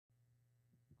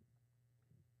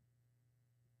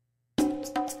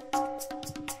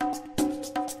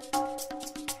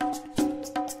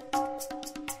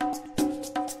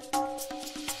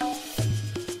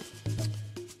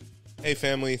Hey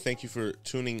family, thank you for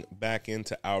tuning back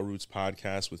into Our Roots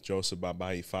podcast with Joseph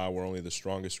Babaifa, where only the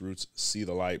strongest roots see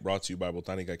the light, brought to you by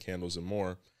Botanica Candles and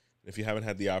more. If you haven't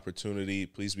had the opportunity,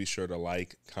 please be sure to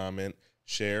like, comment,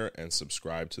 share, and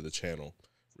subscribe to the channel.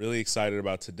 Really excited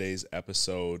about today's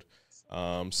episode.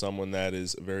 Someone that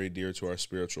is very dear to our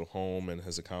spiritual home and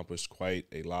has accomplished quite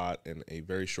a lot in a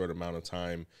very short amount of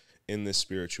time in this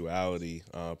spirituality.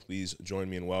 Please join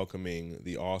me in welcoming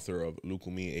the author of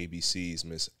Lukumi ABCs,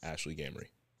 Miss Ashley Gamry.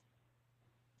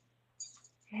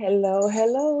 Hello,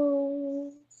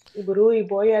 hello. Iburu,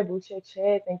 Iboya,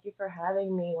 Ibucheche. Thank you for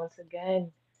having me once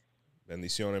again.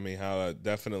 Bendiciones, Mihala.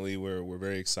 Definitely, we're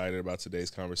very excited about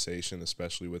today's conversation,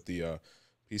 especially with the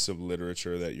piece of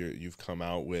literature that you've come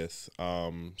out with.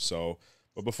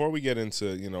 But before we get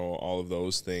into, all of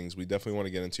those things, we definitely want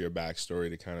to get into your backstory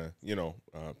to kind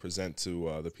of, present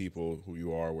to the people who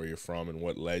you are, where you're from, and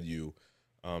what led you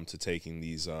to taking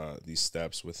these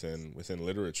steps within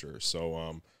literature.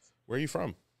 So, where are you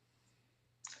from?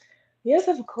 Yes,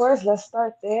 of course. Let's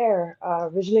start there.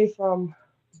 Originally from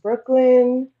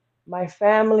Brooklyn, my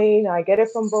family, now I get it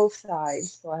from both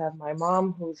sides. So I have my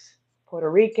mom who's Puerto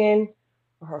Rican,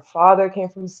 her father came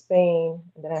from Spain,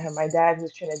 and then I have my dad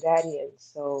who's Trinidadian.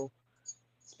 So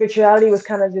spirituality was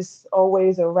kind of just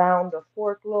always around the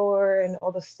folklore and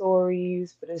all the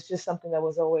stories, but it's just something that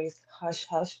was always hush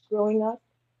hush growing up.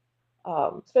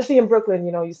 Especially in Brooklyn,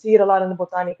 you see it a lot in the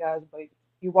botanicas, but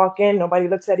you walk in, nobody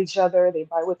looks at each other, they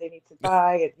buy what they need to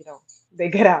buy, and they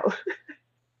get out.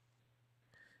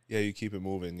 Yeah, you keep it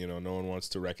moving. No one wants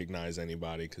to recognize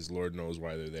anybody because Lord knows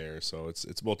why they're there. So it's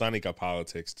botanica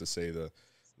politics, to say the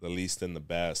least and the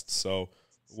best. So,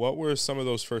 what were some of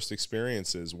those first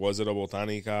experiences? Was it a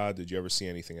botanica? Did you ever see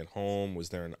anything at home? Was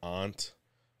there an aunt?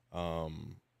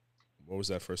 Um, what was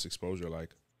that first exposure like?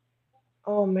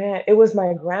 Oh man, it was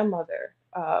my grandmother.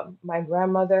 My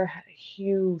grandmother had a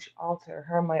huge altar,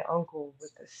 her and my uncle,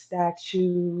 with the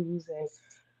statues. And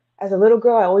as a little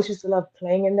girl, I always used to love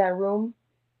playing in that room.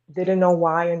 Didn't know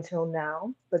why until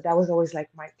now, but that was always like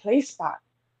my play spot.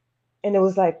 And it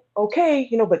was like, okay,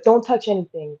 but don't touch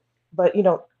anything. But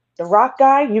the rock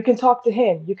guy, you can talk to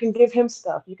him, you can give him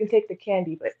stuff, you can take the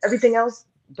candy, but everything else,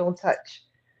 don't touch.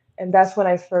 And that's when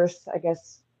I first, I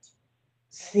guess,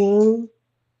 seen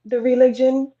the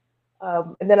religion.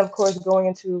 And then, of course, going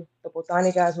into the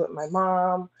botanicas with my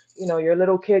mom, you're a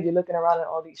little kid, you're looking around at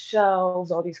all these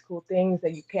shelves, all these cool things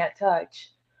that you can't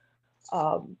touch.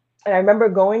 And I remember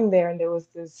going there, and there was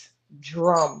this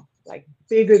drum, like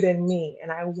bigger than me,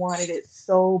 and I wanted it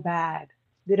so bad.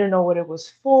 Didn't know what it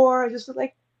was for. I just was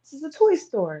like, this is a toy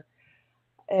store.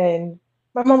 And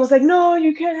my mom was like, no,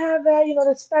 you can't have that.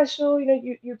 That's special.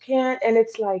 You can't. And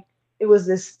it's like, it was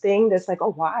this thing that's like,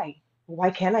 oh, why? Why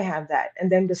can't I have that?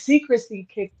 And then the secrecy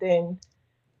kicked in,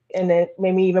 and it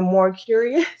made me even more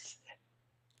curious.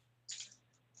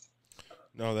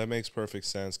 No, that makes perfect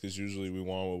sense because usually we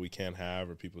want what we can't have,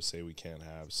 or people say we can't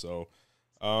have. So,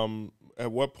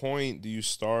 at what point do you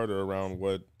start, or around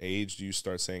what age do you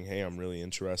start saying, "Hey, I'm really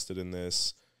interested in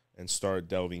this," and start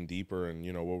delving deeper? And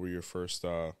what were your first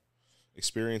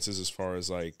experiences as far as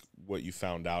like what you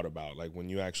found out about, like when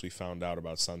you actually found out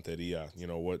about Santeria?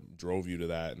 What drove you to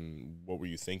that, and what were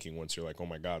you thinking once you're like, "Oh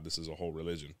my God, this is a whole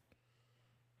religion"?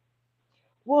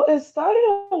 Well, it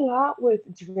started a lot with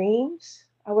dreams.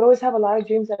 I would always have a lot of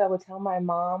dreams that I would tell my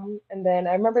mom. And then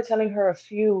I remember telling her a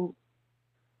few.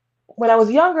 When I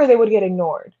was younger, they would get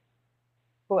ignored.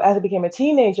 But as I became a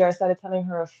teenager, I started telling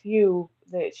her a few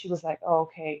that she was like, oh,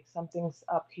 okay, something's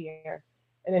up here.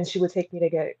 And then she would take me to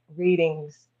get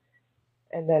readings.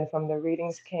 And then from the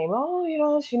readings came,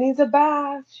 oh, she needs a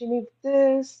bath, she needs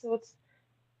this. So it's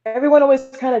everyone always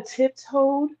kind of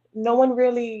tiptoed. No one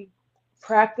really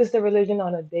practiced the religion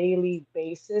on a daily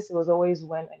basis. It was always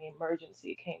when an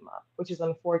emergency came up, which is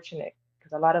unfortunate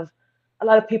because a lot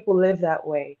of people live that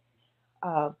way.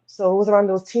 So it was around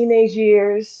those teenage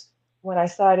years when I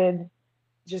started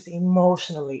just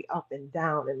emotionally up and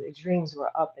down, and the dreams were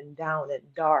up and down and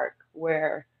dark,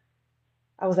 where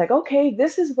I was like, okay,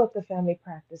 this is what the family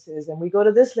practices. And we go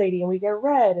to this lady and we get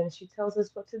read, and she tells us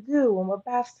what to do and what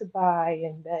baths to buy.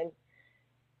 And then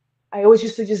I always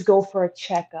used to just go for a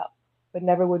checkup, but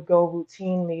never would go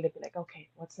routinely to be like, okay,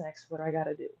 what's next? What do I got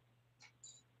to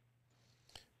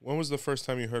When was the first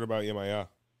time you heard about Yemaya?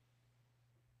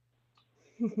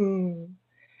 do?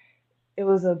 It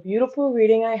was a beautiful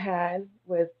reading I had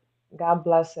with, God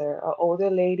bless her, an older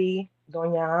lady,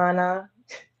 Doña Ana.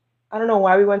 I don't know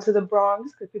why we went to the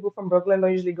Bronx because people from Brooklyn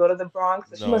don't usually go to the Bronx,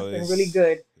 so she No, must have been really it's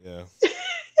good. yeah.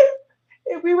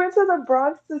 If we went to the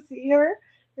Bronx to see her,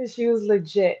 then she was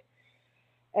legit.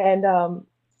 And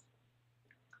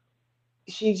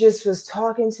she just was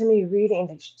talking to me, reading, and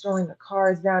then she's throwing the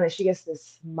cards down, and she gets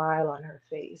this smile on her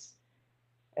face.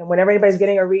 And whenever anybody's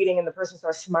getting a reading and the person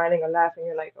starts smiling or laughing,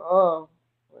 you're like, oh,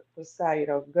 what's that,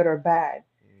 good or bad?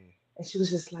 Mm. And she was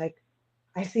just like,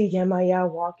 I see Yemaya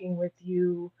walking with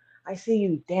you. I see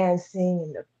you dancing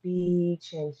in the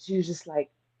beach. And she was just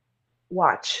like,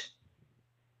 watch.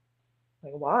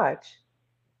 Like, watch.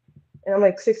 And I'm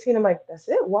like 16. I'm like, that's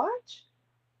it, watch.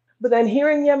 But then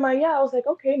hearing Yemaya, I was like,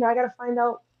 okay, now I got to find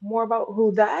out more about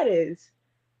who that is.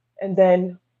 And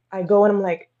then I go and I'm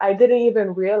like, I didn't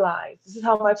even realize this is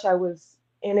how much I was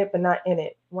in it, but not in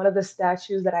it. One of the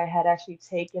statues that I had actually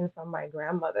taken from my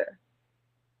grandmother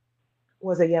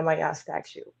was a Yemaya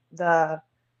statue. The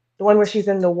one where she's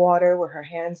in the water, where her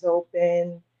hands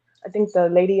open. I think the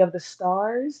Lady of the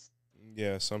Stars.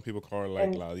 Yeah, some people call her like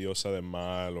And La Diosa del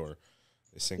Mal, or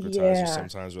they syncretize her yeah,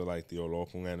 sometimes with like the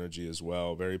Olokun energy as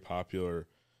well. Very popular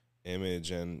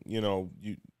image, and you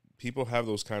people have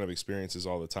those kind of experiences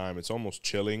all the time. It's almost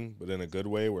chilling, but in a good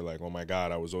way. We're like, oh my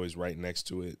god, I was always right next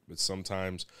to it. But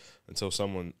sometimes, until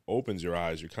someone opens your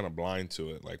eyes, you're kind of blind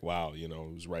to it. Like, wow, it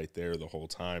was right there the whole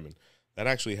time. And that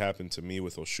actually happened to me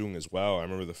with Oshun as well. I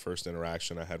remember the first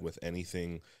interaction I had with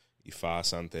anything Ifa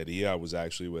Santeria was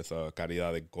actually with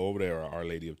Caridad de Cobre, or Our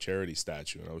Lady of Charity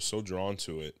statue, and I was so drawn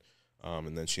to it.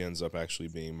 And then she ends up actually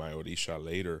being my Orisha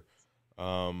later.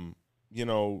 Um,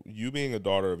 you being a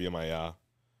daughter of Yemaya,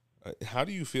 how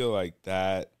do you feel like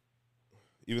that,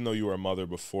 even though you were a mother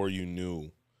before you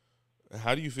knew,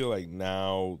 how do you feel like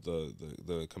now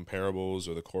the comparables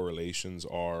or the correlations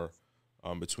are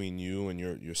between you and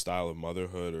your style of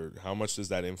motherhood, or how much does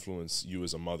that influence you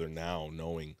as a mother now,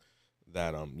 knowing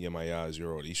that Yemaya is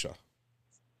your Orisha?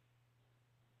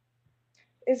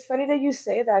 it's funny that you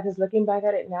say that because looking back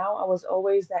at it now, I was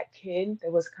always that kid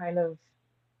that was kind of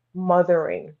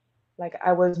mothering. Like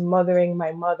I was mothering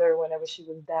my mother whenever she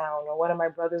was down, or one of my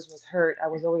brothers was hurt. I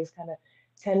was always kind of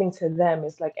tending to them.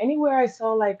 It's like anywhere I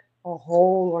saw like a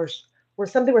hole or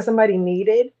something where somebody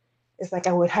needed, it's like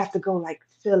I would have to go like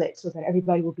fill it so that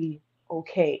everybody will be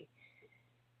okay.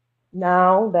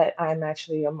 Now that I'm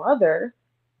actually a mother,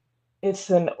 it's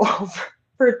an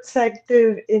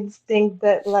overprotective instinct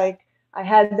that like I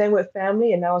had then with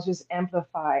family, and now it's just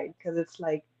amplified because it's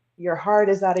like your heart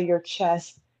is out of your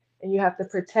chest and you have to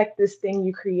protect this thing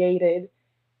you created.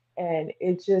 And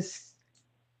it just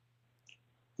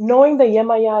knowing that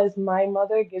Yemaya is my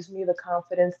mother gives me the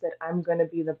confidence that I'm gonna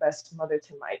be the best mother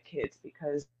to my kids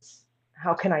because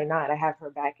how can I not? I have her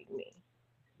backing me.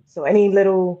 So any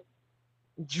little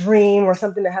dream or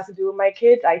something that has to do with my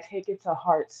kids, I take it to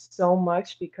heart so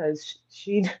much because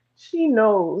she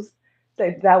knows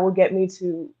that that will get me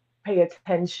to pay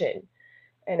attention.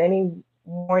 And any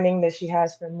warning that she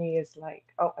has for me is like,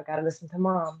 oh, I gotta listen to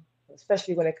mom,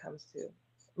 especially when it comes to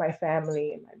my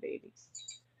family and my babies.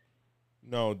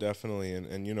 No, definitely,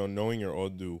 and knowing your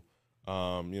Odu,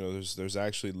 there's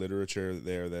actually literature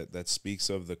there that speaks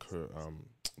of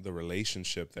the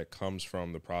relationship that comes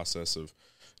from the process of,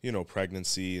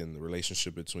 pregnancy, and the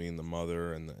relationship between the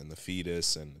mother and the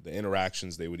fetus, and the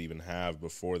interactions they would even have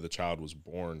before the child was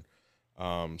born.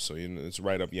 So it's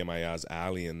right up Yemaya's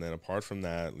alley, and then apart from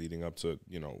that, leading up to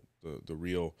the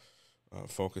real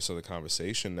focus of the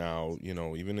conversation now,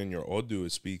 even in your Odu,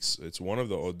 it's one of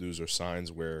the Odus or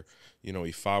signs where,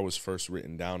 Ifa was first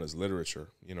written down as literature,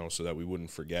 so that we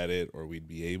wouldn't forget it, or we'd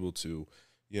be able to,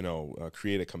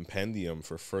 create a compendium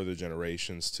for further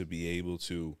generations to be able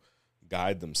to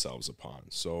guide themselves upon.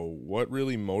 So, what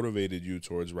really motivated you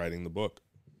towards writing the book?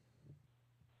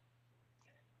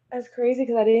 That's crazy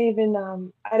because I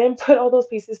didn't put all those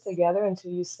pieces together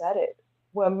until you said it.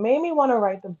 What made me want to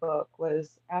write the book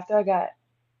was after I got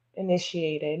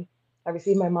initiated, I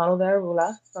received my mano de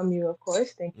arula from you, of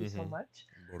course. Thank you so Mm-hmm. much.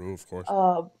 Boru, of course.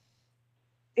 Uh,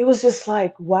 it was just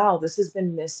like, wow, this has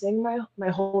been missing my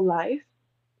whole life.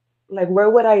 Like, where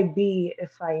would I be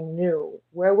if I knew?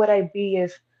 Where would I be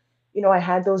if, I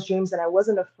had those dreams and I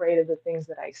wasn't afraid of the things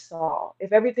that I saw?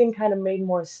 If everything kind of made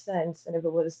more sense and if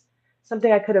it was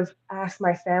something I could have asked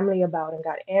my family about and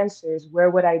got answers, where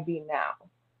would I be now?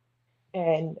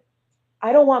 And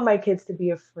I don't want my kids to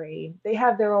be afraid. They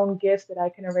have their own gifts that I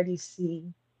can already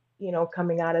see,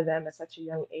 coming out of them at such a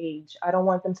young age. I don't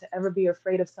want them to ever be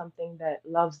afraid of something that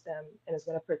loves them and is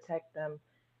going to protect them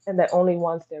and that only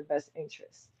wants their best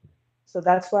interests. So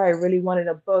that's why I really wanted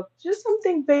a book, just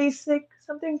something basic,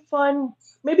 something fun,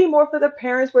 maybe more for the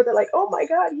parents where they're like, oh my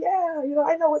God, yeah,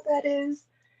 I know what that is.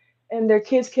 and their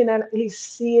kids can at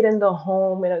least see it in the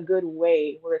home in a good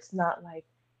way, where it's not like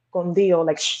condio,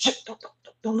 like shh,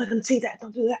 don't let them see that,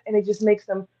 don't do that, and it just makes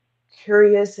them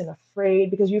curious and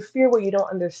afraid because you fear what you don't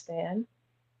understand,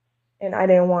 and I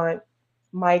didn't want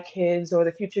my kids or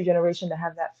the future generation to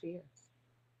have that fear.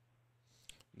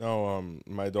 No,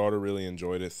 my daughter really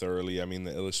enjoyed it thoroughly. I mean,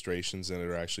 the illustrations in it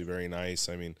are actually very nice.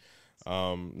 I mean,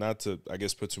 not to, I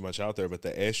guess, put too much out there, but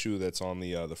the issue that's on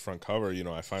the front cover,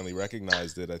 I finally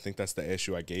recognized it. I think that's the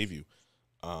issue I gave you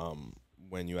um,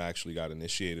 when you actually got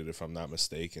initiated, if I'm not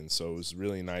mistaken. So it was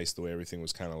really nice the way everything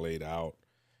was kind of laid out,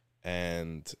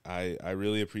 and I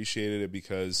really appreciated it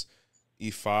because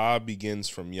Ifa begins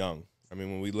from young. I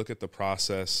mean, when we look at the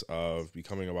process of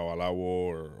becoming a Babalawo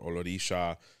or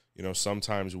Olorisha,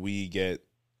 sometimes we get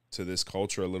to this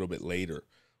culture a little bit later,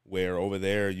 where over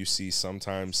there you see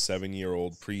sometimes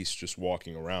 7-year-old priests just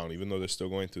walking around, even though they're still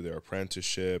going through their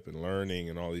apprenticeship and learning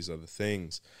and all these other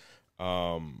things.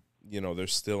 They're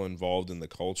still involved in the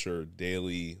culture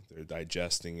daily. They're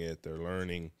digesting it. They're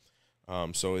learning.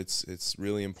 So it's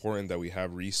really important that we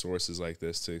have resources like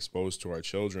this to expose to our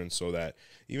children, so that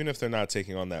even if they're not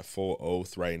taking on that full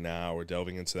oath right now or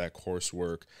delving into that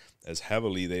coursework as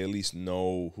heavily, they at least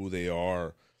know who they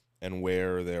are and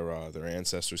where their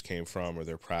ancestors came from or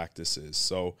their practices.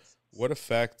 So, what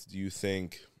effect do you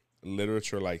think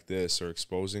literature like this or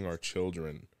exposing our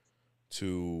children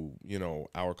to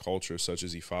our culture, such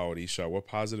as Ifa or Isha, what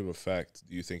positive effect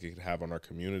do you think it could have on our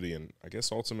community and I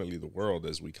guess ultimately the world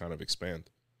as we kind of expand?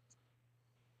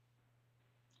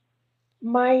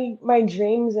 My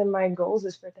dreams and my goals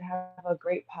is for it to have a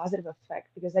great positive effect,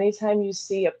 because anytime you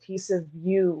see a piece of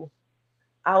you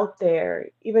out there,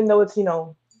 even though it's,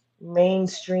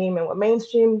 mainstream, and what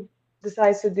mainstream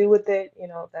decides to do with it,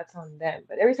 that's on them.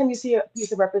 But every time you see a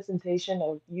piece of representation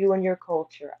of you and your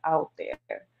culture out there,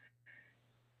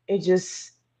 it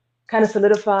just kind of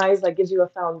solidifies, like gives you a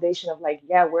foundation of like,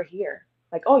 yeah, we're here.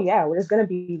 Like, oh yeah, well, there's gonna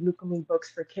be Lukumi books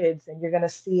for kids, and you're gonna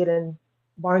see it in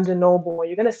Barnes and Noble, and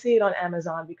you're gonna see it on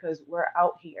Amazon because we're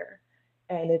out here,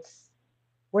 and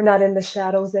we're not in the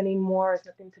shadows anymore. It's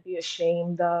nothing to be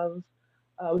ashamed of.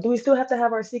 Do we still have to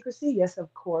have our secrecy? Yes,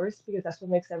 of course, because that's what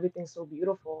makes everything so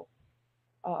beautiful.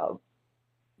 Uh,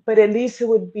 but at least it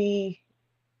would be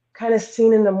kind of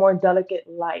seen in a more delicate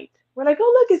light. We're like,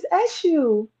 oh, look, it's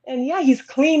Eshu. And yeah, he's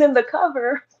clean in the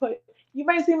cover, but you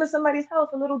might see him in somebody's house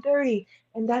a little dirty,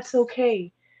 and that's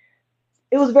okay.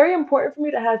 It was very important for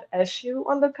me to have Eshu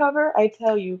on the cover, I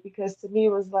tell you, because to me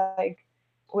it was like,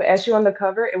 with Eshu on the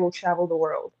cover, it will travel the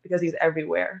world because he's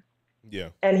everywhere. Yeah.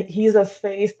 And he's a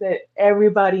face that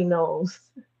everybody knows.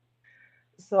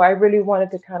 So I really wanted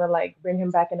to kind of like bring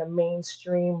him back in a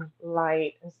mainstream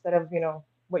light instead of,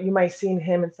 what you might see in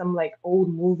him in some like old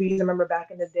movies. I remember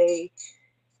back in the day.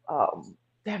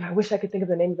 Damn, I wish I could think of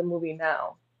the name of the movie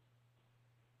now.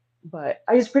 But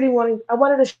I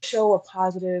wanted to show a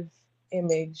positive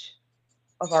image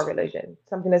of our religion,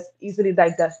 something that's easily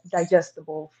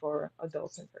digestible for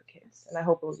adults and for kids. And I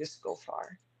hope it will just go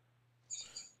far.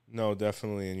 No,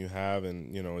 definitely, and you have,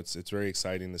 and it's very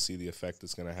exciting to see the effect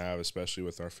it's going to have, especially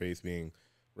with our faith being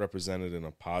represented in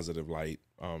a positive light.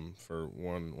 For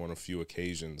one of few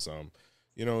occasions.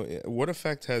 What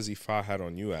effect has Ifa had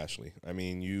on you, Ashley? I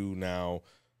mean, you now,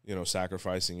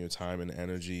 sacrificing your time and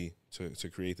energy to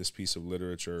create this piece of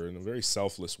literature in a very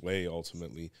selfless way,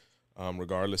 ultimately,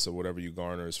 regardless of whatever you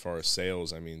garner as far as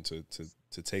sales. I mean,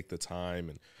 to take the time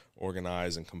and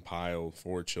organize and compile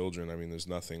for children. I mean, there's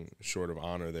nothing short of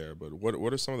honor there. But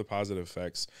what are some of the positive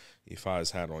effects Ifa has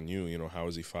had on you? How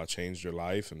has Ifa changed your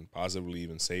life and positively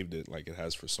even saved it like it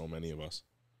has for so many of us?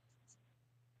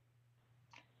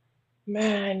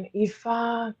 Man,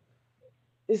 Ifa,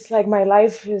 it's like my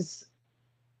life is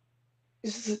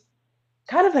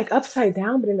kind of like upside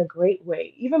down, but in a great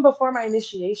way. Even before my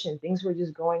initiation, things were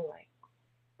just going like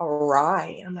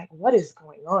awry. I'm like, what is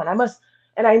going on?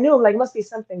 And I knew like must be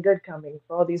something good coming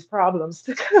for all these problems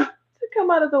to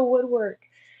come out of the woodwork.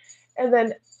 And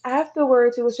then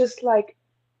afterwards, it was just like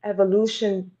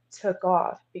evolution took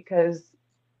off because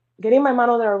getting my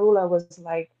mano de la rula was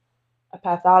like a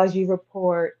pathology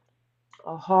report,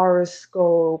 a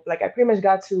horoscope. Like I pretty much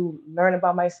got to learn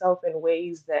about myself in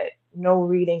ways that no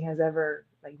reading has ever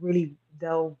like really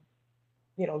delved,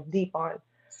 deep on.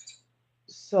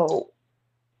 So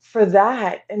for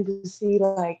that and to see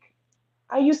like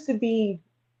I used to be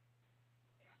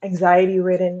anxiety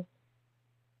ridden,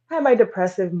 had my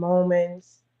depressive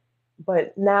moments,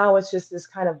 but now it's just this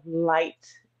kind of light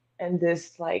and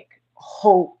this like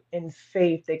hope and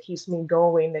faith that keeps me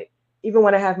going. That even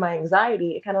when I have my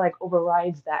anxiety, it kind of like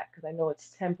overrides that because I know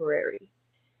it's temporary.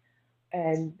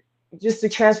 And just the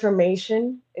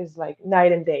transformation is like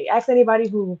night and day. Ask anybody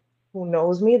who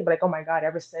knows me, they're like, oh my God,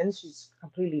 ever since she's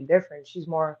completely different. She's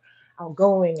more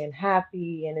outgoing and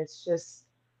happy, and it's just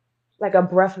like a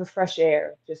breath of fresh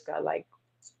air just got like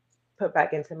put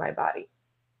back into my body.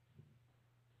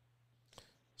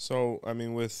 So, I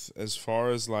mean, with as far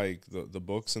as like the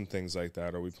books and things like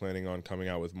that, are we planning on coming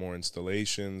out with more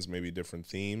installations, maybe different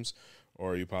themes,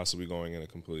 or are you possibly going in a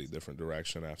completely different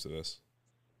direction after this?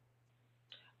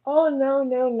 Oh no,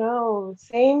 no, no.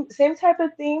 Same type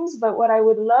of themes, but what I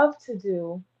would love to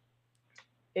do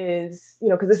is,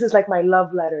 because this is like my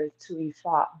love letter to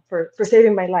Ifa for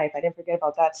saving my life. I didn't forget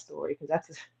about that story because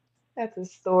that's a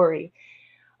story.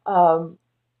 Um,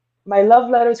 my love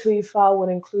letter to Ifa would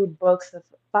include books of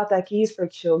patakis for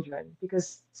children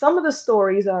because some of the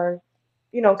stories are,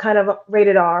 kind of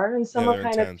rated R and Yeah, some are they're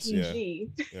kind of intense. Yeah, PG.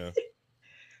 yeah.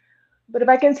 But if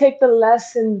I can take the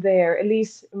lesson there, at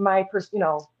least my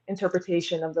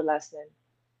interpretation of the lesson,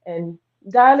 and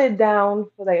dial it down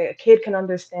so that a kid can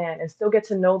understand and still get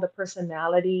to know the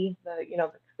personality,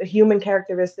 the human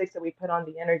characteristics that we put on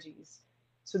the energies,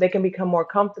 so they can become more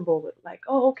comfortable with like,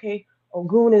 oh, okay,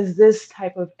 Ogun is this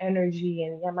type of energy,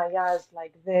 and Yemaya is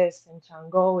like this, and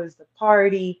Chango is the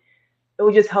party. It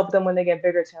will just help them when they get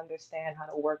bigger to understand how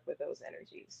to work with those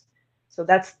energies. So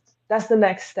that's the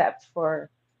next step for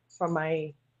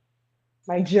my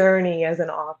journey as an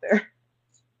author.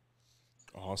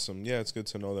 Awesome. Yeah, it's good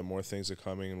to know that more things are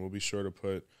coming, and we'll be sure to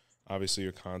put obviously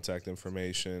your contact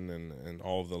information and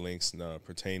all of the links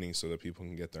pertaining so that people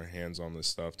can get their hands on this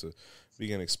stuff to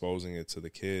begin exposing it to the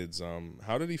kids.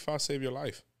 How did Ifa save your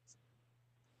life?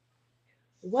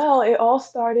 Well, it all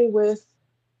started with,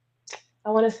 I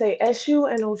want to say, Eshu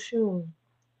and Oshun.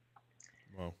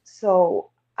 Well, So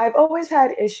I've always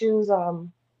had issues,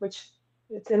 which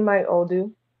it's in my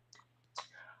Odu,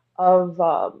 of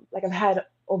like I've had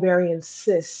ovarian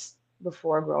cysts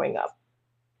before growing up.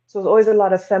 So there's always a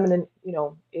lot of feminine,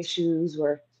 issues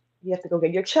where you have to go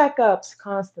get your checkups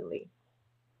constantly.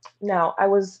 Now, I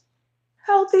was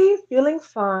healthy, feeling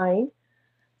fine,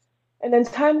 and then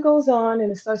time goes on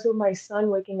and it starts with my son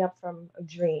waking up from a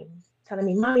dream, telling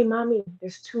me, Mommy, Mommy,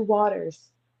 there's two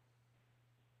waters.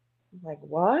 I'm like,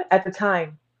 what? At the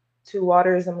time, two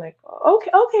waters. I'm like,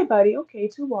 okay, okay, buddy, okay,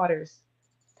 two waters.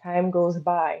 Time goes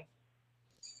by.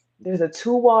 There's a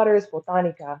two waters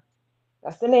botanica.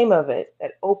 That's the name of it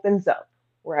that opens up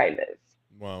where I live.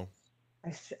 wow.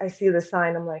 I see the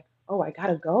sign. I'm like, oh, I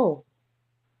gotta go.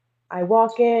 I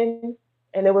walk in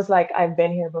and it was like I've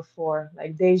been here before,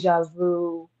 like deja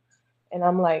vu. And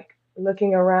I'm like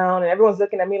looking around and everyone's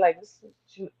looking at me like this.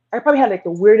 I probably had like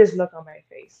the weirdest look on my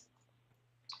face.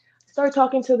 Start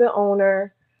talking to the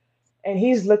owner and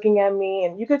he's looking at me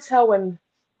and you could tell when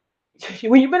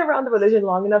you've been around the religion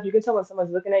long enough, you can tell when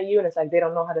someone's looking at you and it's like they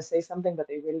don't know how to say something, but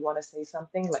they really want to say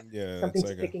something, like Yeah,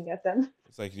 something's picking at them.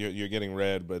 it's like you're getting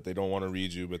read, but they don't want to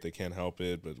read you, but they can't help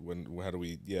it. But when how do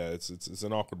we? Yeah, it's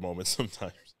an awkward moment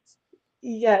sometimes.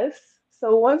 Yes.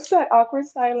 So once that awkward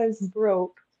silence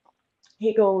broke,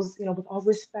 he goes, with all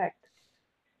respect,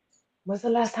 when's the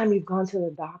last time you've gone to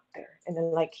the doctor? And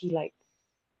then like he like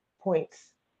points.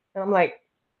 And I'm like,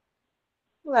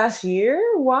 last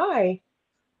year? Why?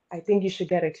 I think you should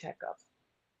get a checkup.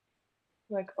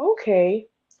 I'm like, okay.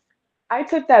 I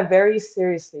took that very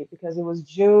seriously because it was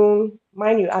June.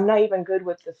 Mind you, I'm not even good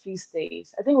with the feast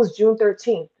days. I think it was June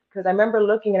 13th because I remember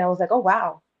looking and I was like, oh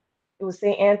wow, it was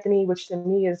St. Anthony, which to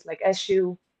me is like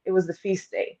SU. It was the feast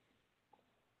day.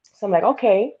 So I'm like,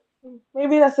 okay,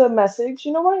 maybe that's a message.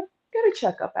 You know what? Get a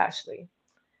checkup, Ashley.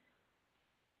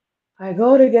 I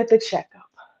go to get the checkup.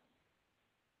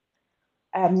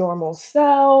 Abnormal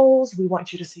cells. We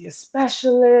want you to see a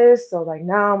specialist. So like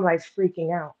now I'm like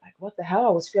freaking out. Like what the hell?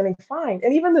 I was feeling fine.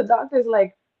 And even the doctor's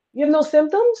like, you have no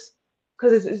symptoms?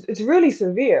 Because it's really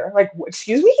severe. Like,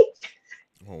 excuse me?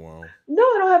 Oh wow, No,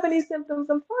 I don't have any symptoms.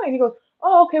 I'm fine. He goes,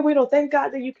 oh, okay, we don't. Thank God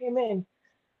that you came in.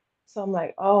 So I'm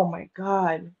like, oh my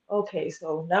God. Okay,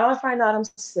 so now I find out I'm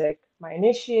sick. My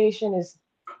initiation is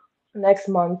next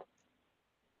month.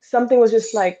 Something was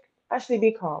just like, actually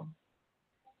be calm.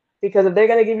 Because if they're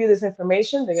gonna give you this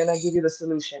information, they're gonna give you the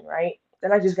solution, right?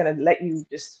 They're not just gonna let you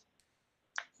just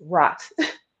rot.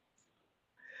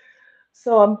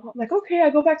 So I'm like, okay,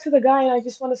 I go back to the guy and I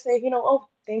just want to say, oh,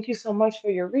 thank you so much for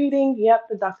your reading. Yep,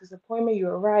 the doctor's appointment, you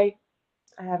were right.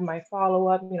 I have my follow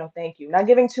up, thank you. Not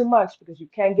giving too much because you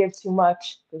can't give too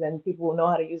much because then people will know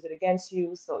how to use it against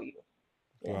you. So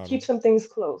claro. keep some things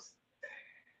close.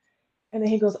 And then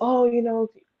he goes, oh,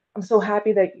 I'm so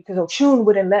happy that because Ochun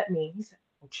wouldn't let me. He said,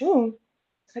 Ochun?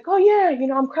 It's like, oh yeah,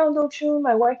 I'm crowned Ochun.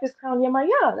 My wife is crowned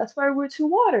Yemaya. That's why we're two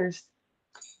waters.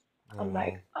 Oh I'm wow.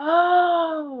 like,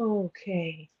 oh,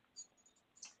 okay.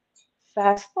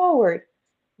 Fast forward.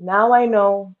 Now I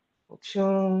know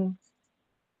Ochun,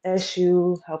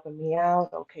 Eshu helping me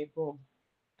out. Okay, boom.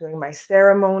 Doing my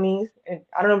ceremonies. And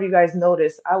I don't know if you guys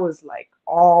noticed, I was like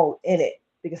all in it.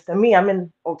 Because to me, I'm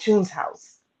in Ochun's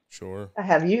house. Sure. I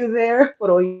have you there,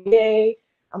 Yay.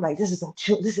 I'm like, this is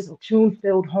Ochun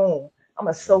filled home. I'm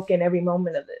gonna Yeah. soak in every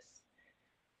moment of this.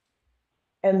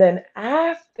 And then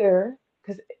after,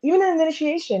 because even in the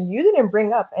initiation, you didn't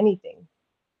bring up anything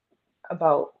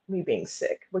about me being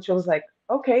sick, which was like,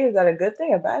 okay, is that a good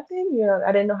thing, a bad thing? You know,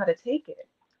 I didn't know how to take it.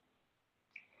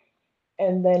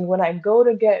 And then when I go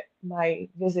to get my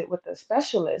visit with the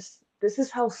specialist, this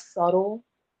is how subtle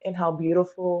and how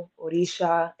beautiful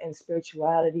Orisha and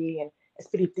spirituality and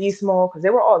espiritismo, because they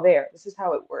were all there. This is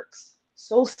how it works.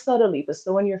 So subtly, but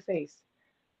so in your face.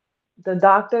 The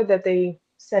doctor that they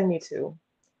send me to,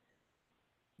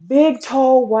 big,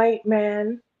 tall, white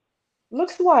man,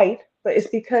 looks white, but it's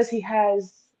because he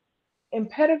has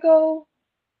impetigo,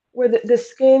 where the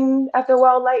skin after a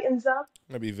while lightens up.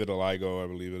 That'd be vitiligo, I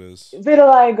believe it is.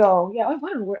 Vitiligo. Yeah, I don't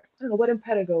know what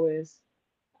impetigo is.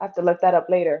 I have to look that up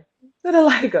later.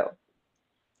 Vitiligo.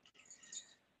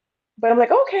 But I'm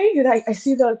like, okay, and I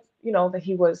see that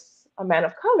he was a man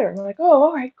of color. And I'm like, oh,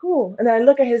 all right, cool. And then I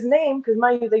look at his name, because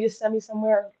mind you, they just send me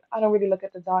somewhere. I don't really look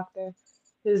at the doctor.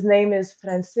 His name is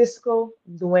Francisco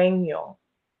Dueño.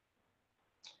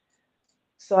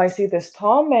 So I see this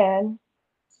tall man,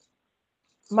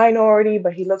 minority,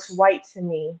 but he looks white to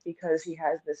me because he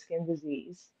has the skin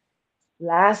disease.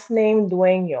 Last name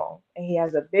Dueño, and he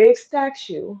has a big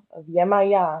statue of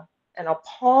Yemaya and a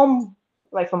palm,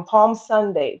 like from Palm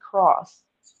Sunday cross,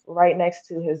 right next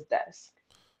to his desk.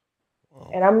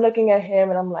 Wow. And I'm looking at him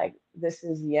and I'm like, this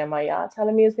is Yemaya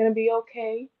telling me it's gonna be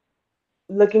okay.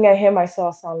 Looking at him, I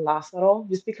saw San Lázaro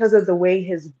just because of the way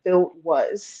his build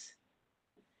was.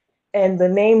 And the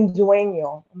name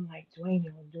Dueño, I'm like,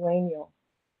 Dueño, Dueño.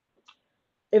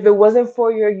 If it wasn't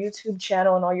for your YouTube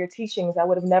channel and all your teachings, I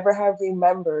would have never have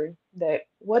remembered that.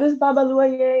 What is Baba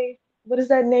Luaye? What does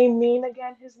that name mean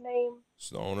again? His name? He's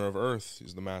the owner of Earth.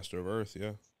 He's the master of Earth.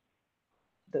 Yeah.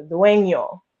 The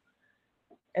dueño.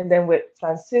 And then with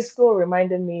Francisco,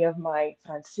 reminded me of my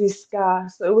Francisca.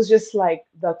 So it was just like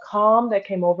the calm that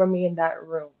came over me in that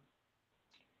room.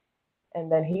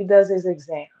 And then he does his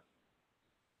exam.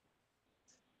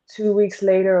 2 weeks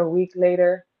later, a week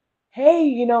later,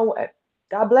 hey,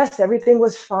 God bless, everything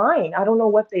was fine. I don't know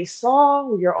what they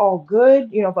saw. You're all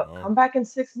good, but Oh. come back in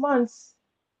 6 months.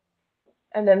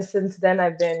 And then since then,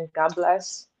 I've been, God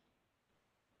bless,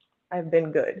 I've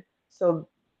been good. So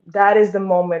that is the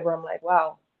moment where I'm like,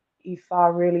 wow,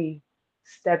 Ifa really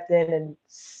stepped in and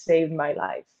saved my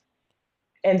life.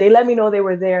 And they let me know they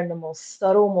were there in the most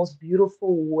subtle, most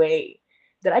beautiful way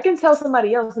that I can tell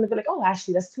somebody else and they'll be like, oh,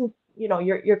 Ashley, that's too,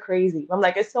 you're crazy. I'm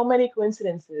like, it's so many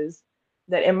coincidences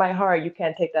that in my heart, you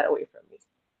can't take that away from me.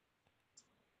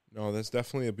 No, that's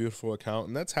definitely a beautiful account,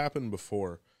 and that's happened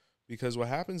before. Because what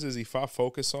happens is Ifa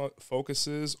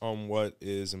focuses on what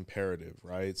is imperative,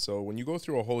 right? So when you go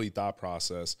through a holy thought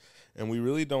process, and we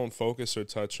really don't focus or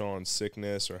touch on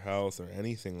sickness or health or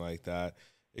anything like that,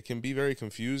 it can be very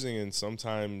confusing and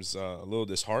sometimes a little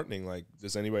disheartening. Like,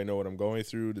 does anybody know what I'm going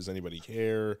through? Does anybody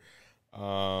care?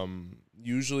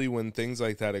 Usually, when things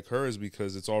like that occur, is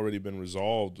because it's already been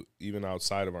resolved, even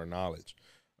outside of our knowledge.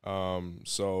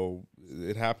 So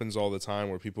it happens all the time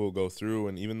where people will go through,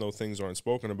 and even though things aren't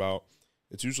spoken about,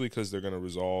 it's usually because they're going to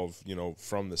resolve,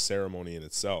 from the ceremony in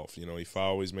itself. Ifa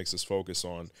always makes us focus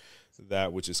on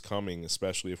that which is coming,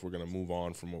 especially if we're going to move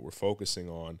on from what we're focusing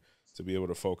on to be able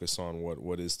to focus on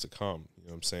what is to come.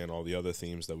 What I'm saying? All the other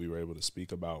themes that we were able to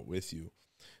speak about with you.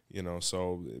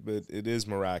 So but it is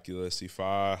miraculous.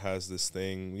 Ifa has this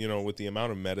thing, with the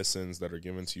amount of medicines that are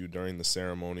given to you during the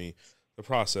ceremony, the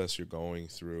process you're going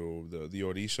through, the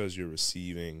orishas you're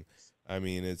receiving. I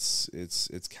mean, it's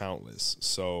countless.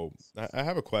 So I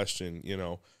have a question,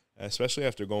 especially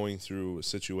after going through a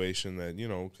situation that,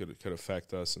 could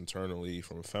affect us internally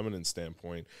from a feminine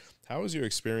standpoint. How has your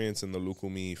experience in the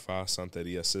Lukumi Fa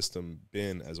Santeria system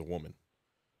been as a woman?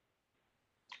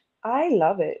 I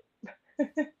love it.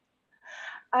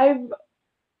 I've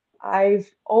I've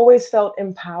always felt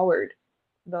empowered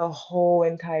the whole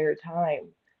entire time.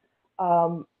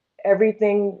 Um,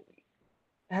 Everything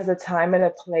has a time and a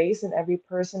place, and every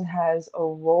person has a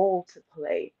role to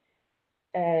play.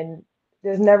 And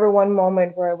there's never one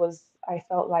moment where I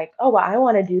felt like, oh, well, I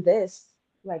want to do this.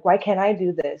 Like, why can't I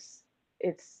do this?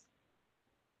 It's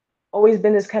always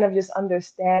been this kind of just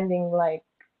understanding, like,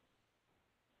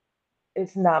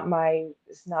 it's not my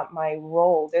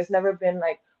role. There's never been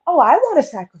like, oh, I want to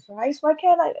sacrifice. Why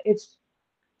can't I?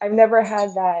 I've never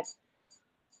had that.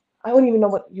 I don't even know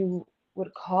what you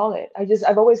would call it.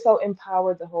 I've always felt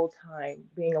empowered the whole time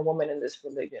being a woman in this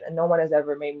religion, and no one has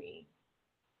ever made me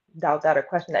doubt that or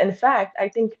question that. In fact, I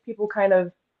think people kind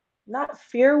of not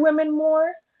fear women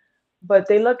more, but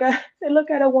they look at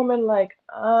a woman like,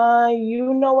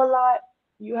 you know a lot,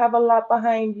 you have a lot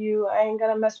behind you. I ain't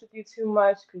gonna mess with you too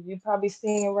much because you probably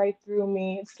seeing right through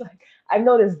me. It's like I've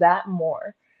noticed that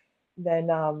more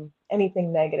than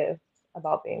anything negative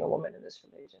about being a woman in this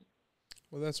religion.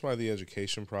 Well, that's why the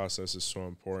education process is so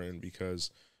important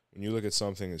because when you look at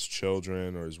something as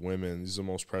children or as women, these are the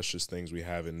most precious things we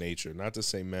have in nature. Not to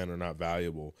say men are not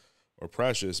valuable or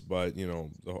precious, but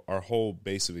our whole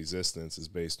base of existence is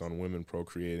based on women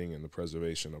procreating and the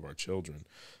preservation of our children.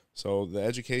 So the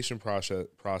education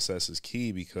process is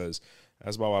key because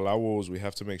as Babalawos, we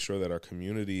have to make sure that our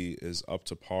community is up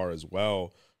to par as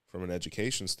well from an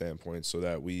education standpoint so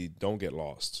that we don't get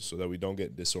lost, so that we don't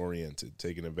get disoriented,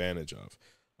 taken advantage of.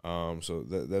 So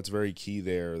that's very key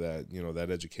there that, that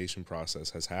education process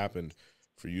has happened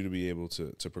for you to be able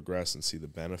to progress and see the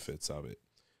benefits of it.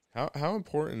 How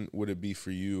important would it be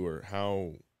for you or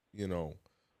how, you know,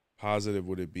 positive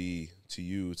would it be to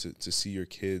you to see your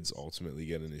kids ultimately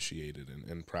get initiated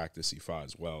and practice Ifa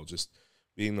as well? Just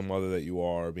being the mother that you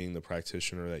are, being the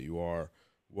practitioner that you are,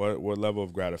 what level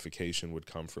of gratification would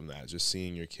come from that? Just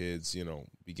seeing your kids,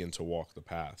 begin to walk the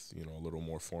path, a little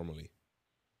more formally.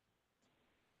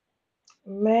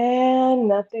 Man,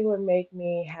 nothing would make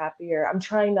me happier. I'm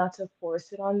trying not to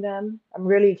force it on them. I'm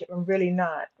really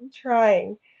not. I'm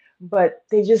trying, but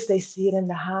they see it in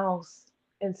the house,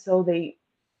 and so they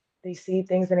see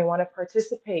things and they want to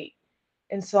participate.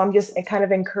 And so I'm just kind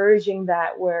of encouraging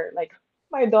that where like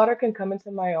my daughter can come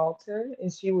into my altar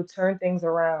and she would turn things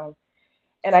around.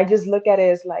 And I just look at it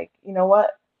as like, you know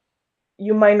what?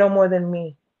 You might know more than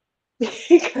me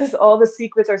because all the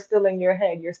secrets are still in your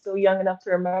head. You're still young enough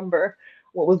to remember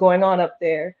what was going on up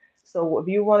there. So if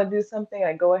you want to do something,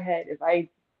 I go ahead. If I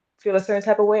feel a certain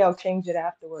type of way, I'll change it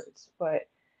afterwards. But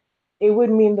it would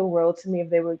mean the world to me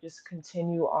if they would just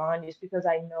continue on, just because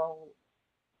I know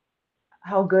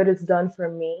how good it's done for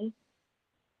me,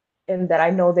 and that I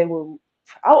know they will.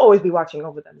 I'll always be watching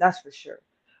over them, that's for sure.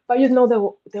 But I just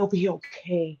know they'll be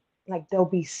okay. Like they'll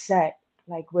be set.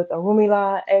 Like with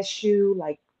Arumila, Eshu,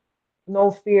 like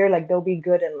no fear. Like they'll be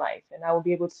good in life, and I will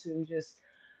be able to just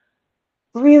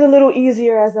breathe a little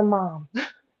easier as a mom.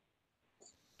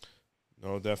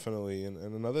 No, definitely. And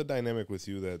another dynamic with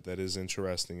you that is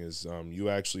interesting is you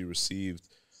actually received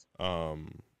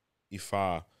um,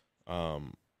 Ifa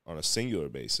on a singular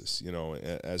basis,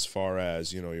 as far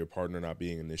as, your partner not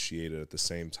being initiated at the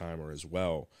same time or as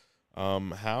well.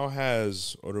 How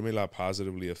has Orumila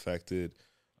positively affected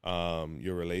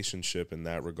your relationship in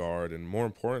that regard? And more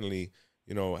importantly,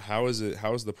 how has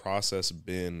the process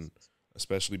been,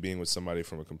 especially being with somebody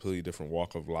from a completely different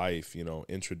walk of life,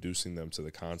 introducing them to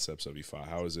the concepts of Ifa?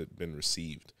 How has it been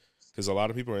received? Because a lot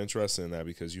of people are interested in that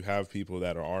because you have people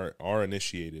that are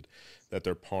initiated that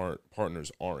their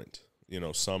partners aren't.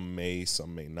 Some may,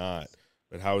 some may not.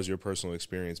 But how has your personal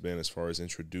experience been as far as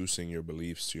introducing your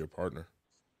beliefs to your partner?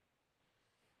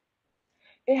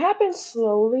 It happened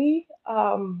slowly.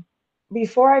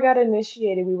 Before I got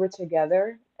initiated, we were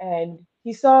together, and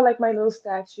he saw like my little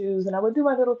statues, and I would do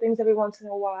my little things every once in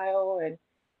a while, and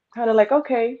kind of like,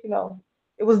 okay,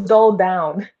 it was dulled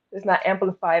down. It's not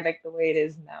amplified like the way it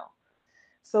is now.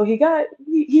 So he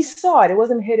saw it. It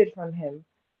wasn't hidden from him.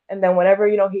 And then whenever,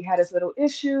 he had his little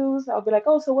issues, I'll be like,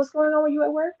 oh, so what's going on with you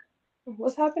at work?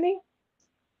 What's happening?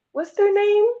 What's their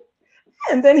name?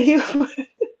 And then he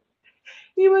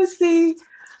would see,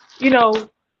 you know,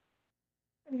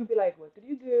 and he'll be like, what did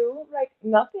you do? I'm like,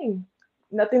 nothing.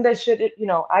 Nothing that should,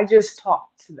 I just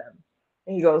talked to them.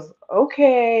 And he goes,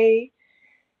 okay.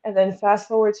 And then fast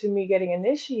forward to me getting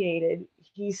initiated,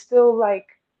 he's still like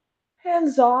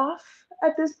hands off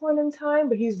at this point in time,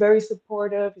 but he's very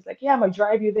supportive. He's like, yeah, I'm gonna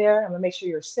drive you there. I'm gonna make sure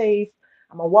you're safe.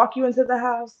 I'm gonna walk you into the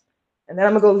house, and then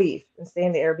I'm gonna go leave and stay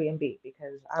in the Airbnb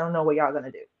because I don't know what y'all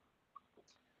gonna do.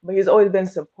 But he's always been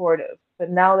supportive.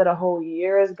 But now that a whole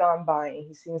year has gone by and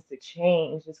he seems to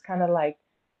change, it's kind of like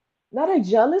not a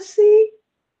jealousy,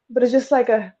 but it's just like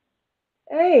a,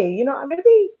 hey,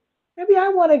 maybe I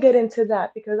want to get into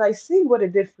that because I see what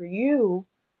it did for you,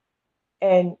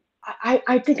 and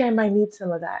I think I might need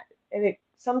some of that. And it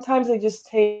sometimes it just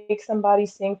takes somebody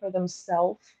seeing for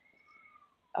themselves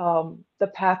the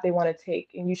path they want to take,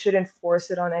 and you shouldn't force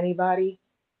it on anybody.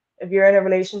 If you're in a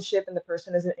relationship and the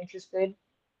person isn't interested,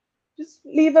 just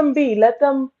leave them be. Let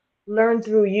them. learn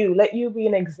through you. Let you be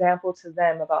an example to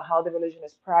them about how the religion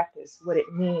is practiced, what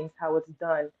it means, how it's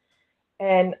done.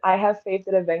 And I have faith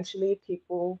that eventually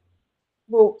people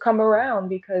will come around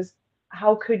because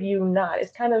how could you not?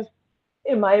 It's kind of,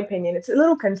 in my opinion, it's a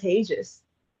little contagious,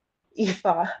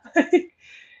 Ifa.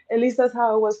 At least that's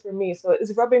how it was for me. So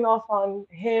it's rubbing off on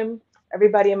him.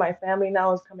 Everybody in my family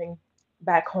now is coming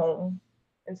back home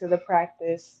into the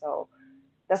practice. So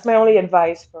that's my only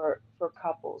advice for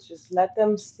couples. Just let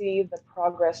them see the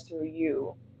progress through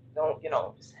you. Don't,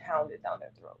 just hound it down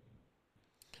their throat.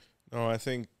 No, I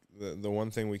think the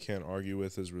one thing we can't argue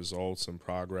with is results and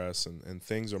progress, and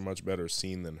things are much better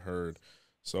seen than heard.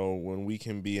 So when we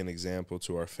can be an example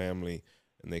to our family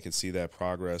and they can see that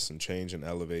progress and change and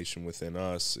elevation within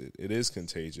us, it is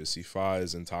contagious. Ifa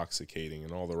is intoxicating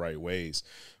in all the right ways,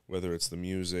 whether it's the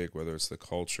music, whether it's the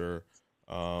culture,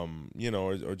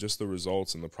 or just the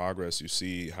results and the progress. You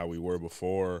see how we were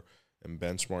before and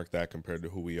benchmark that compared to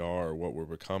who we are or what we're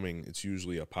becoming, it's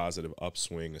usually a positive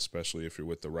upswing, especially if you're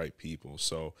with the right people.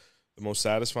 So the most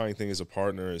satisfying thing as a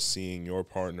partner is seeing your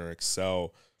partner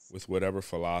excel with whatever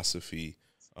philosophy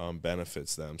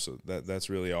benefits them. So that's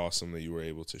really awesome that you were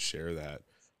able to share that.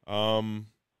 Um,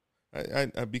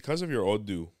 because of your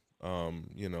Odu,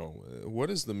 what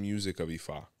does the music of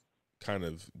Ifa kind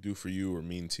of do for you or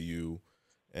mean to you?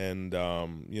 And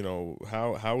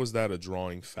how is that a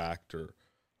drawing factor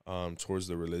towards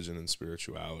the religion and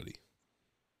spirituality?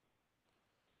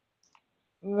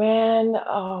 Man,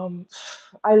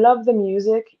 I love the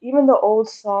music, even the old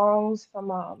songs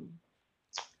from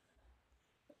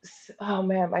oh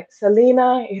man, like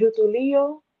Selena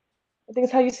Irutulio. I think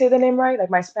it's how you say the name right. Like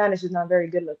my Spanish is not very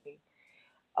good looking.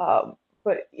 Um,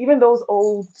 but even those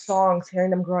old songs, hearing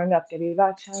them growing up, Que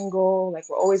Viva Chango, like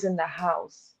we're always in the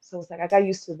house. So it's like I got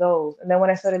used to those. And then when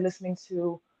I started listening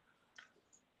to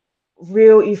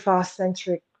real Ifa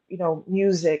centric,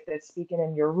 music that's speaking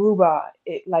in Yoruba,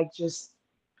 it like just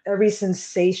every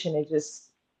sensation, it just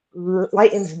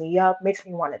lightens me up, makes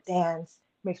me want to dance,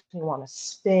 makes me want to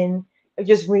spin. It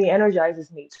just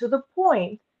re-energizes me to the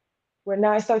point where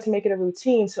now I start to make it a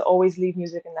routine to always leave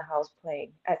music in the house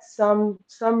playing. At some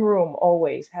room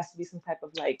always has to be some type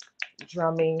of like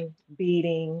drumming,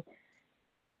 beating,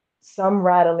 some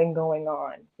rattling going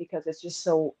on because it's just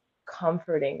so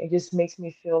comforting. It just makes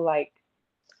me feel like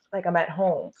I'm at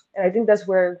home. And I think that's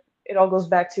where it all goes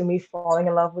back to me falling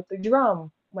in love with the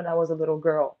drum when I was a little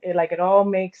girl. It all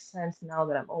makes sense now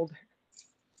that I'm older.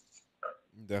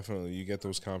 Definitely, you get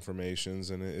those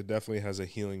confirmations, and it definitely has a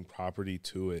healing property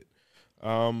to it.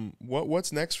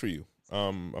 What's next for you?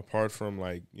 Apart from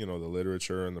like the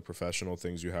literature and the professional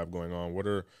things you have going on, what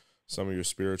are some of your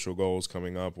spiritual goals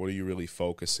coming up? What are you really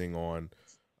focusing on?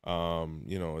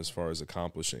 As far as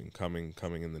accomplishing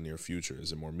coming in the near future,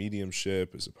 is it more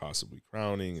mediumship? Is it possibly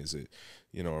crowning? Is it,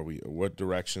 are we what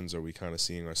directions are we kind of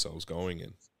seeing ourselves going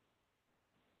in?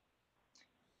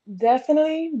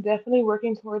 Definitely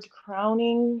working towards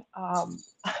crowning.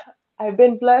 I've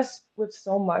been blessed with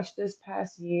so much this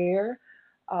past year.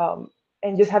 Um,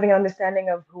 and just having an understanding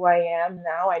of who I am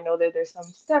now, I know that there's some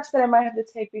steps that I might have to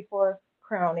take before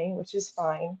crowning, which is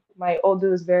fine. My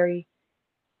Odu is very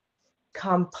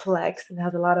complex and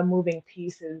has a lot of moving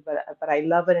pieces, but I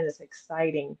love it and it's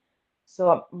exciting.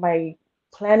 So my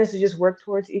plan is to just work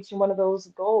towards each and one of those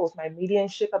goals. My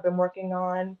mediumship I've been working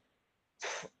on,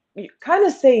 you kind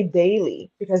of say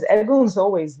daily because Egun's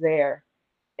always there,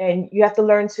 and you have to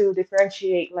learn to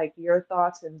differentiate like your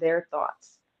thoughts and their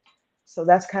thoughts. So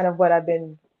that's kind of what I've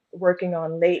been working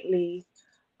on lately.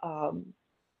 Um,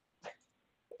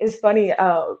 it's funny,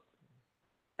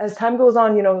 as time goes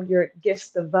on, your gifts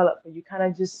develop, but you kind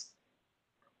of just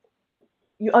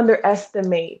you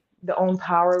underestimate the own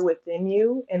power within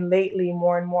you. And lately,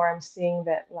 more and more, I'm seeing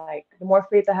that like the more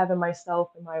faith I have in myself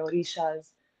and my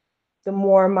orishas, the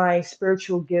more my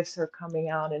spiritual gifts are coming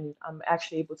out, and I'm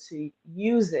actually able to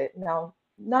use it now.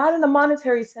 Not in a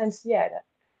monetary sense yet,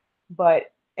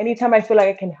 but anytime I feel like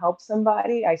I can help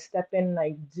somebody, I step in and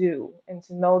I do. And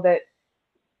to know that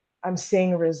I'm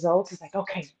seeing results, it's like,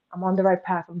 okay, I'm on the right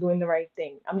path. I'm doing the right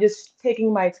thing. I'm just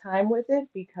taking my time with it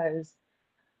because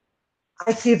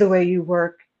I see the way you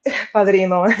work,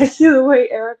 Padrino. I see the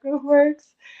way Erica works,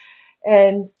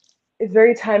 and it's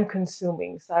very time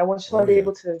consuming. So I just want Oh to be yeah.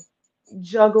 able to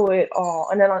juggle it all.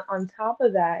 And then on top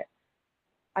of that,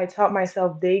 I taught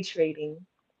myself day trading.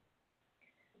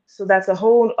 So that's a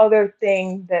whole other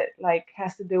thing that like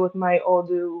has to do with my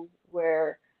Odu,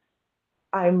 where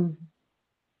I'm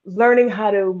learning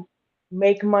how to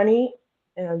make money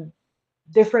in a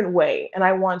different way. And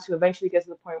I want to eventually get to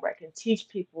the point where I can teach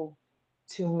people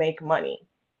to make money.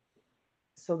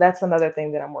 So that's another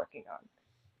thing that I'm working on.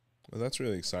 Well, that's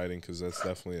really exciting because that's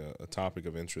definitely a topic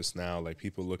of interest now. Like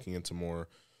people looking into more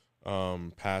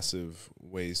passive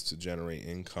ways to generate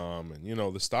income, and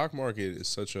the stock market is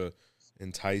such a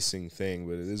enticing thing,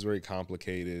 but it is very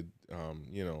complicated,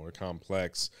 or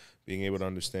complex. Being able to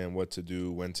understand what to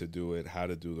do, when to do it, how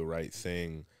to do the right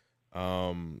thing.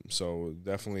 So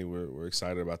definitely, we're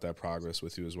excited about that progress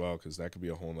with you as well, because that could be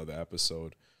a whole nother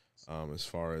episode. As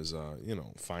far as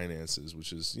finances,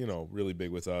 which is really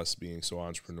big with us being so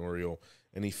entrepreneurial,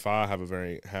 and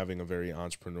Ifa having a very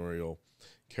entrepreneurial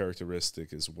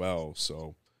characteristic as well.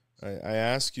 So I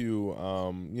ask you,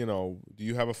 do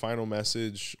you have a final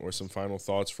message or some final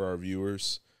thoughts for our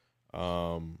viewers,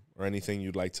 or anything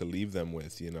you'd like to leave them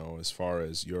with, as far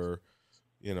as your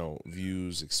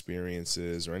views,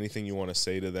 experiences, or anything you want to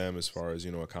say to them as far as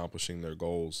accomplishing their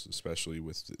goals, especially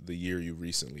with the year you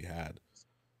recently had?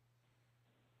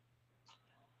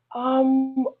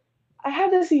 Um, I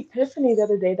had this epiphany the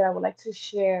other day that I would like to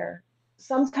share.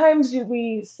 Sometimes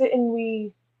we sit and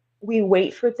we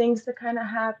wait for things to kind of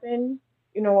happen,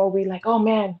 or we like, oh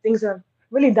man, things are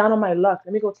really down on my luck.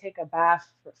 Let me go take a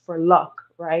bath for luck,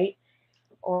 right?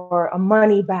 Or a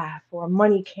money bath or a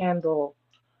money candle.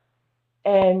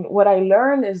 And what I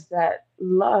learned is that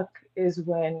luck is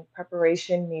when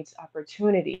preparation meets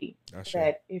opportunity. Ashe.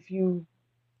 That if you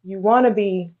want to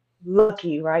be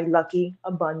lucky, right? Lucky,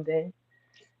 abundant,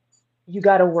 you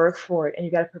got to work for it and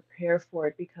you got to prepare for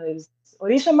it, because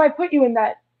Orisha might put you in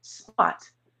that spot.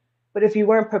 But if you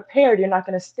weren't prepared, you're not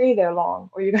going to stay there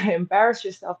long, or you're going to embarrass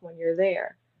yourself when you're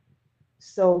there.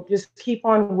 So just keep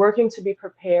on working to be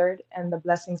prepared, and the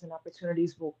blessings and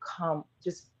opportunities will come.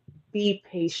 Just be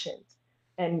patient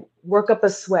and work up a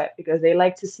sweat, because they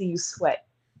like to see you sweat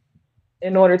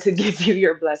in order to give you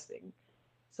your blessing.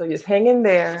 So just hang in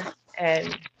there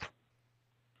and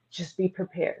just be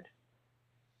prepared.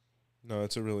 No,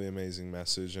 it's a really amazing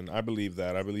message, and I believe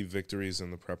that. I believe victory is in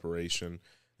the preparation,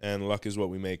 and luck is what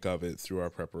we make of it through our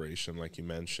preparation, like you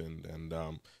mentioned. And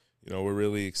we're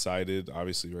really excited,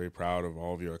 obviously very proud of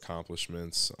all of your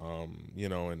accomplishments,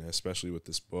 and especially with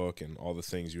this book and all the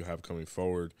things you have coming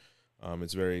forward.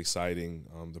 It's very exciting,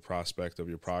 the prospect of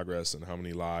your progress and how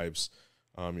many lives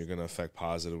you're going to affect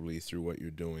positively through what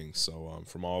you're doing. So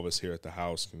from all of us here at the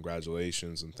house,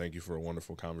 congratulations, and thank you for a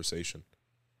wonderful conversation.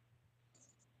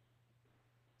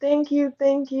 Thank you,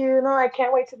 thank you. No, I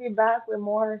can't wait to be back with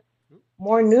more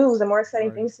news and more exciting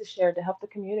Sorry, things to share to help the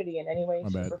community in any way, my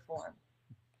shape, bad. or form.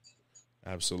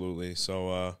 Absolutely.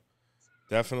 So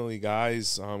definitely,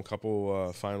 guys,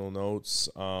 couple final notes,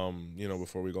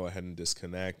 before we go ahead and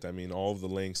disconnect. I mean, all of the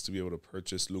links to be able to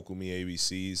purchase Lukumi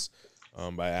ABCs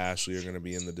by Ashley are going to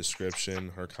be in the description,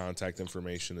 her contact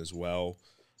information as well.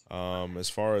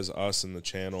 As far as us and the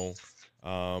channel,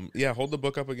 hold the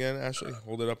book up again, Ashley.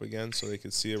 Hold it up again so they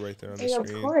can see it right there on the Hey, of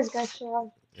screen. course, gotcha.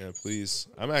 Yeah, please.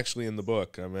 I'm actually in the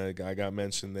book. I got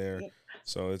mentioned there,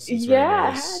 so it's very Yeah, I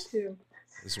had nice. to.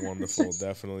 It's wonderful.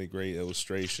 Definitely great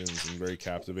illustrations and very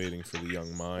captivating for the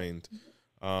young mind.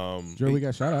 Joe, we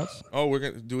got shout outs. Oh,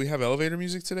 do we have elevator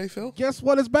music today, Phil? Guess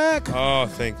what is back? Oh,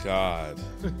 thank God.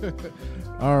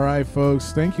 All right,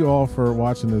 folks. Thank you all for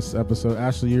watching this episode.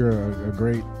 Ashley, you're a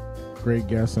great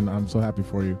guest, and I'm so happy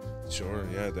for you. Sure,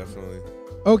 yeah, definitely.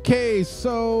 Okay,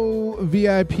 so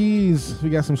VIPs, we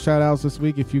got some shout outs this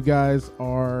week. If you guys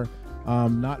are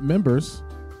not members,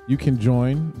 you can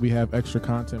join. We have extra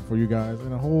content for you guys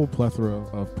and a whole plethora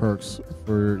of perks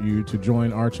for you to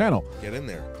join our channel. Get in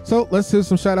there. So let's do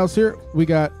some shout outs here. We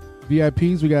got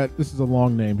VIPs. This is a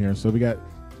long name here. So we got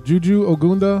Juju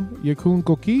Ogunda Yekun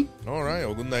Koki. All right,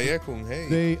 Ogunda Yekun, hey.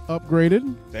 They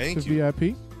upgraded Thank to you.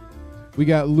 VIP. We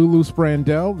got Lulu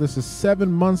Sprandell. This is 7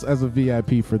 months as a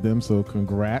VIP for them, so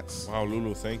congrats. Wow,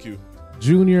 Lulu, thank you.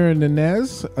 Junior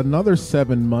Nenez, another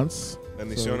 7 months.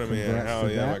 Bendiciones, So man. Hell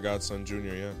yeah, that. my godson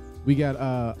Junior, yeah. We got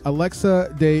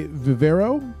Alexa de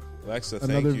Vivero, Alexa,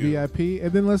 thank another you. VIP.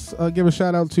 And then let's give a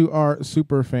shout out to our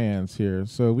super fans here.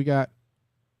 So we got,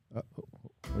 there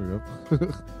we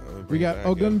go. We got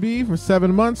Ogunbi for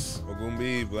 7 months.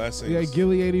 Ogumbi, blessings. We got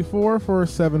Gilly84 for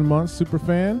 7 months, super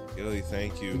fan. Gilly,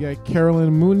 thank you. We got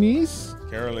Carolyn Muniz.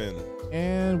 Carolyn.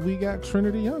 And we got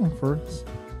Trinity Young for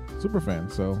super fan.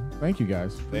 So thank you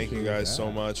guys. Thank you Appreciate guys that.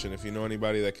 so much. And if you know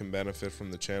anybody that can benefit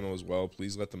from the channel as well,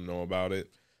 please let them know about it.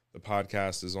 The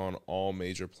podcast is on all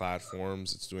major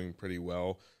platforms. It's doing pretty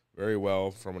well, very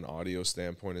well from an audio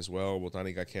standpoint as well.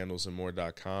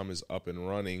 BotanicaCandlesandMore.com is up and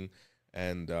running.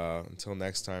 And until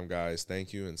next time, guys,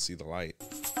 thank you and see the light.